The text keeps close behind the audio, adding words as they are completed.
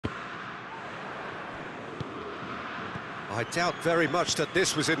I doubt very much that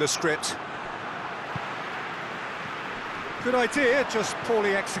this was in the script. Good idea, just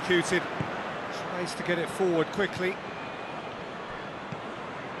poorly executed. Tries to get it forward quickly.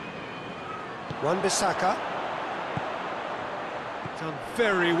 Wan-Bissaka. Done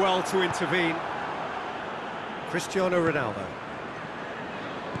very well to intervene. Cristiano Ronaldo.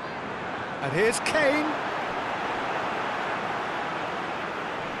 And here's Kane.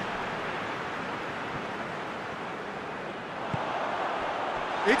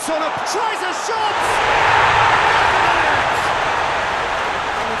 It's on a... tries a shot!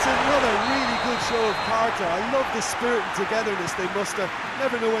 And it's another really good show of character. I love the spirit and togetherness they must have.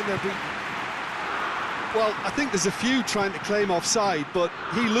 Never know when they're beaten. Well, I think there's a few trying to claim offside, but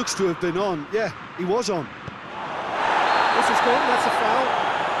he looks to have been on. Yeah, he was on. This is gone, that's a foul.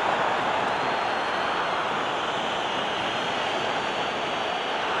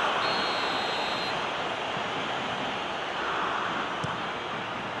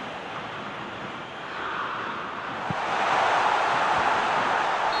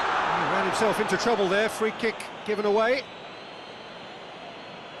 He ran himself into trouble there, free kick given away.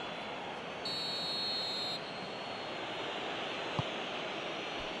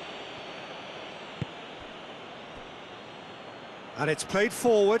 And it's played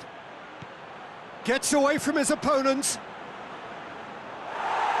forward. Gets away from his opponent.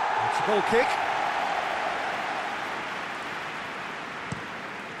 It's a goal kick.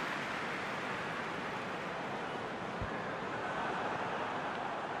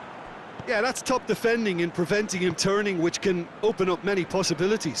 Yeah, that's top defending and preventing him turning, which can open up many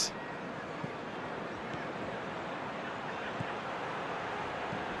possibilities.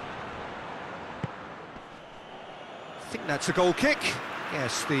 I think that's a goal kick.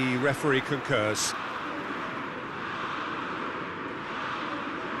 Yes, the referee concurs.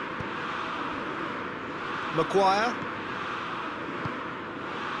 Maguire.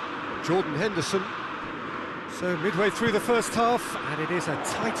 Jordan Henderson. So midway through the first half, and it is a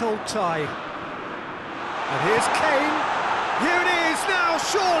tight old tie. And here's Kane. Here it is now,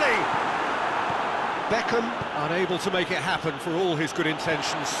 surely! Beckham unable to make it happen for all his good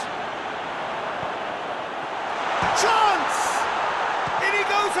intentions. Chance! In he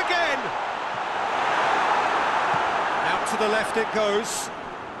goes again! Out to the left it goes.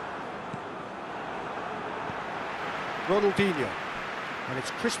 Ronaldinho. And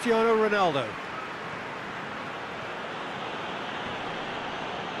it's Cristiano Ronaldo.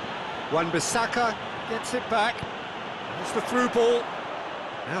 Wan-Bissaka gets it back. That's the through ball.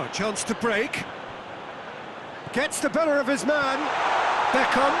 Now a chance to break. Gets the better of his man.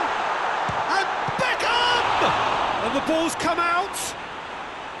 Beckham. And Beckham! And the ball's come out.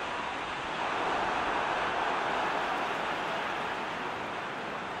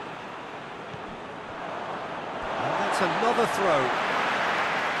 And that's another throw.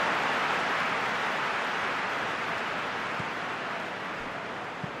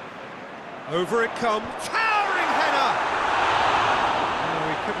 Over it comes. Towering header! Oh,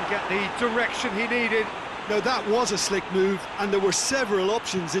 he couldn't get the direction he needed. No, that was a slick move, and there were several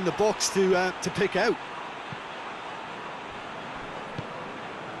options in the box to pick out.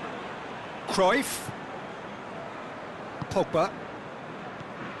 Cruyff. Pogba.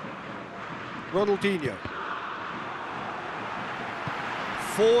 Ronaldinho.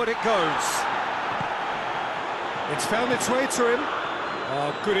 Forward it goes. It's found its way to him.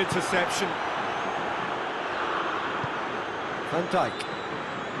 Oh, good interception. Van Dijk.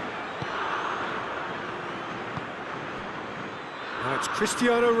 Now it's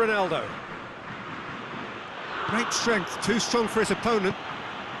Cristiano Ronaldo. Great strength, too strong for his opponent.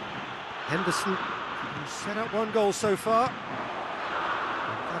 Henderson, who's set up one goal so far. And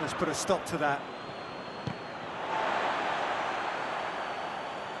that has put a stop to that.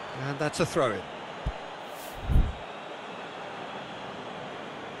 And that's a throw-in.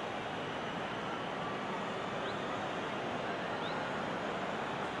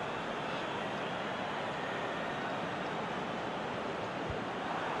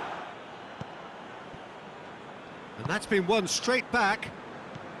 And that's been won straight back.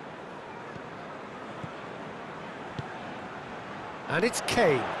 And it's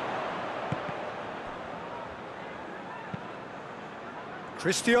Kane.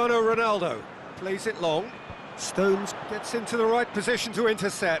 Cristiano Ronaldo plays it long. Stones gets into the right position to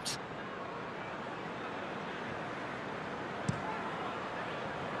intercept.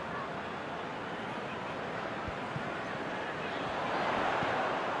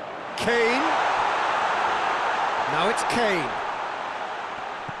 Kane. Now it's Kane.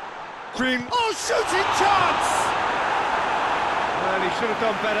 Green. Oh, shooting chance! Well, he should have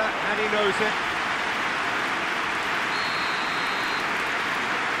done better, and he knows it.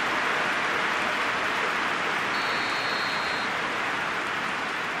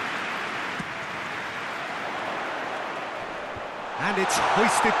 it's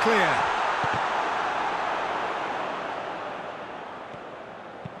hoisted clear.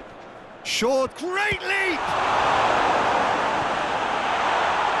 Short, great leap!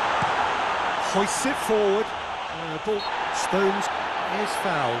 Hoists it forward. Ball, Stones is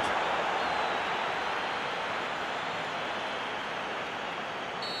fouled.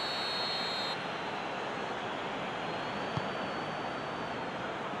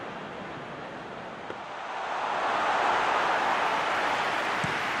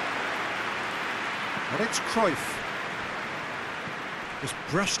 And it's Cruyff. Just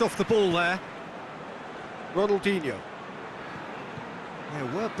brushed off the ball there. Ronaldinho. There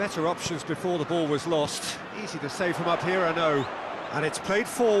were better options before the ball was lost. Easy to save from up here, I know. And it's played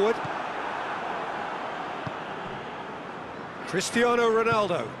forward. Cristiano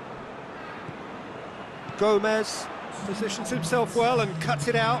Ronaldo. Gomez positions himself well and cuts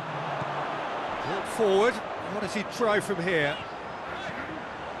it out. Brought forward. What does he try from here?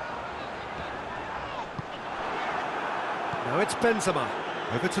 No, it's Benzema.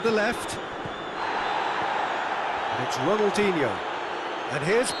 Over to the left. And it's Ronaldinho. And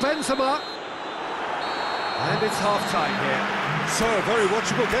here's Benzema. And it's half-time here. So, a very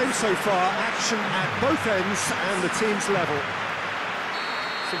watchable game so far. Action at both ends and the team's level.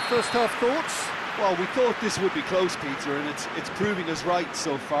 Some first-half thoughts? Well, we thought this would be close, Peter, and it's proving us right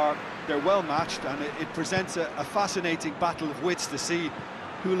so far. They're well matched, and it presents a fascinating battle of wits to see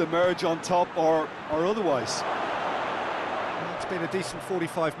who'll emerge on top or otherwise. Well, it's been a decent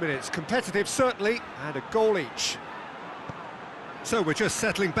 45 minutes. Competitive, certainly, and a goal each. So we're just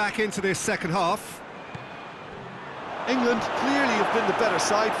settling back into this second half. England clearly have been the better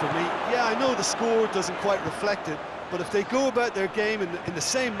side for me. Yeah, I know the score doesn't quite reflect it, but if they go about their game in the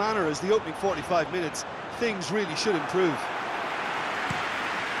same manner as the opening 45 minutes, things really should improve.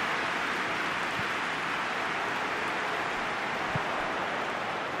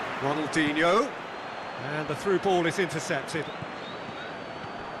 Ronaldinho. And the through ball is intercepted.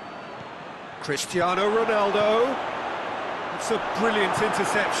 Cristiano Ronaldo. It's a brilliant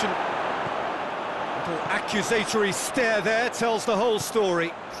interception. Little accusatory stare there tells the whole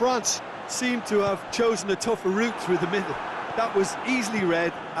story. France seemed to have chosen a tougher route through the middle. That was easily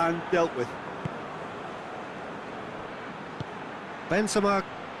read and dealt with. Benzema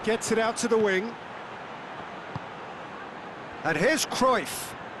gets it out to the wing. And here's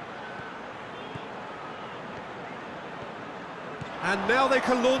Cruyff. And now they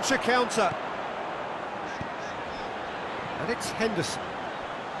can launch a counter. And it's Henderson.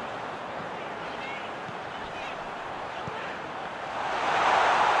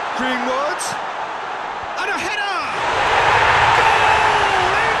 Greenwood. And a header! Goal,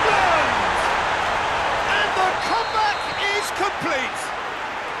 England! And the comeback is complete.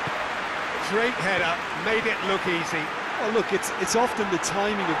 Great header, made it look easy. Well, look, it's often the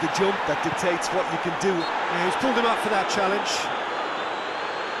timing of the jump that dictates what you can do. Yeah, he's pulled him up for that challenge.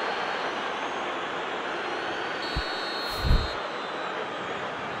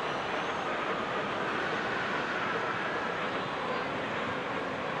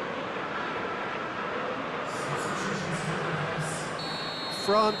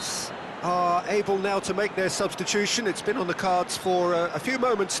 France are able now to make their substitution. It's been on the cards for a few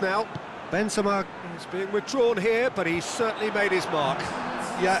moments now. Benzema is being withdrawn here, but he's certainly made his mark.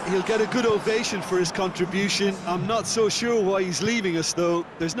 Yeah, he'll get a good ovation for his contribution. I'm not so sure why he's leaving us, though.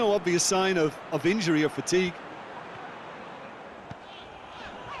 There's no obvious sign of injury or fatigue.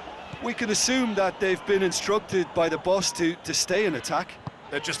 We can assume that they've been instructed by the boss to stay in attack.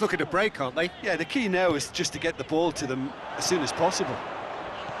 They're just looking to break, aren't they? Yeah, the key now is just to get the ball to them as soon as possible.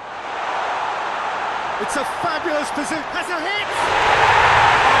 It's a fabulous position. Has a hit!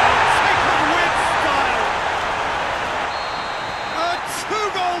 Taken with style. A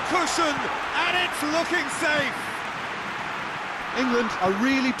two-goal cushion, and it's looking safe. England are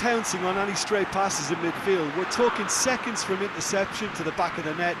really pouncing on any stray passes in midfield. We're talking seconds from interception to the back of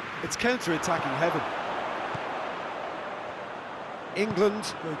the net. It's counter-attacking heaven.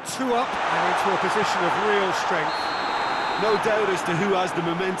 England go 2 up and into a position of real strength. No doubt as to who has the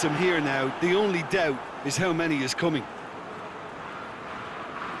momentum here now. The only doubt is how many is coming.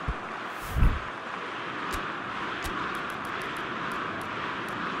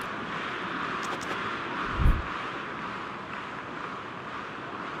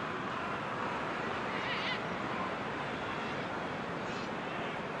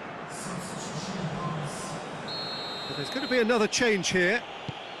 But there's going to be another change here.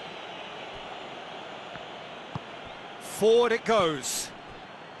 Forward it goes.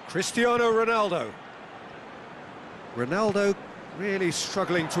 Cristiano Ronaldo. Ronaldo really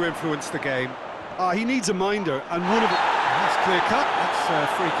struggling to influence the game. He needs a minder, and one of it. That's clear cut, that's a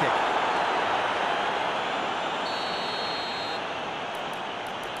free kick.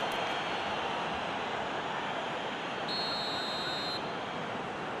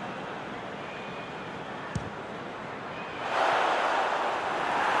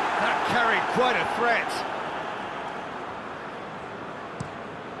 That carried quite a threat.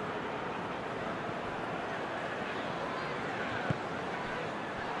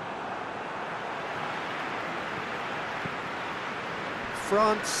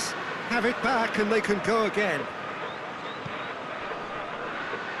 France have it back and they can go again.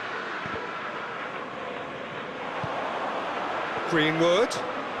 Greenwood.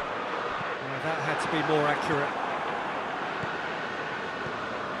 That had to be more accurate.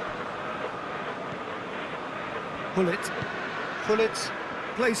 Pullet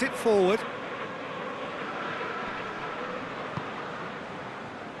plays it forward.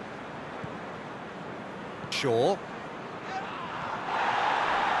 Shaw.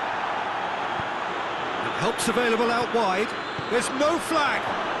 Help's available out wide. There's no flag. You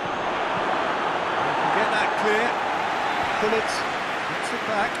can get that clear. Pullet gets it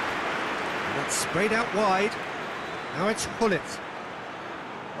back. And it's sprayed out wide. Now it's Pullet.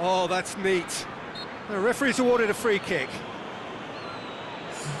 Oh, that's neat. The referee's awarded a free kick.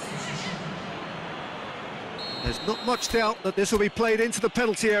 There's not much doubt that this will be played into the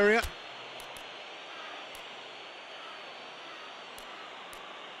penalty area.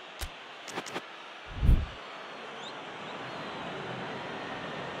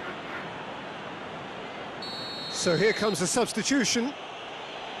 So here comes the substitution.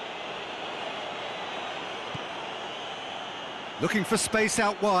 Looking for space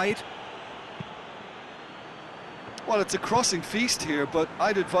out wide. Well, it's a crossing feast here, but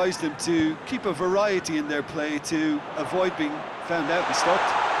I'd advise them to keep a variety in their play to avoid being found out and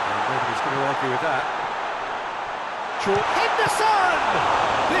stopped. Well, nobody's going to argue with that. Henderson!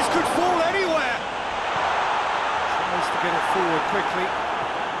 This could fall anywhere! Tries to get it forward quickly.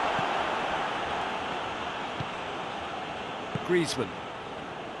 Griezmann.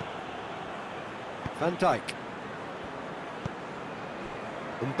 Van Dijk.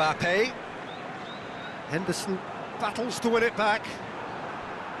 Mbappe. Henderson battles to win it back.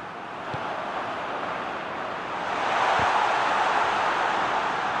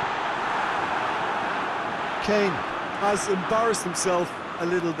 Kane has embarrassed himself a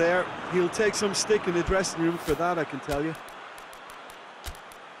little there. He'll take some stick in the dressing room for that, I can tell you.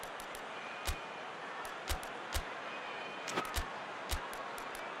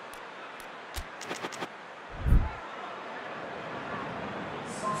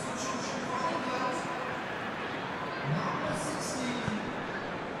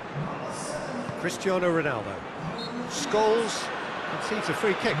 Cristiano Ronaldo. Scholes concedes a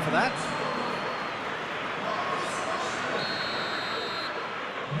free kick for that.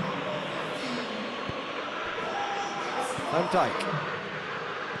 Van Dijk.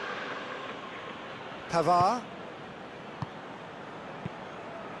 Pavard.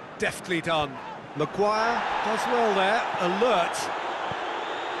 Deftly done. Maguire does well there. Alert.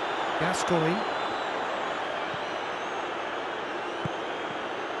 Gascoigne.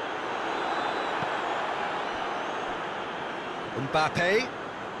 Mbappe.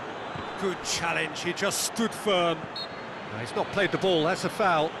 Good challenge, he just stood firm. No, he's not played the ball, that's a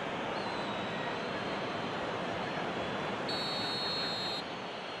foul.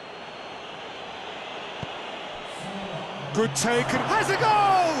 Good take and has a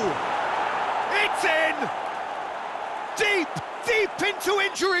goal! It's in! Deep into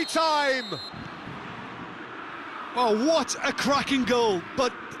injury time! Oh, what a cracking goal,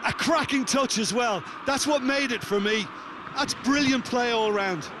 but a cracking touch as well. That's what made it for me. That's brilliant play all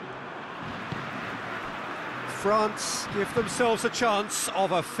round. France give themselves a chance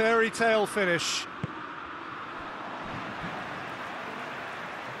of a fairy tale finish.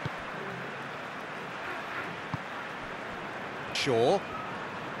 Shaw.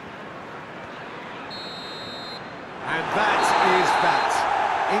 And that is that.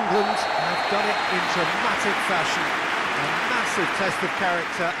 England have done it in dramatic fashion. A massive test of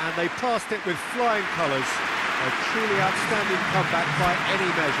character, and they passed it with flying colours. A truly outstanding comeback by any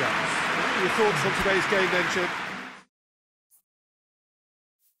measure. What are your thoughts on today's game then, Chip?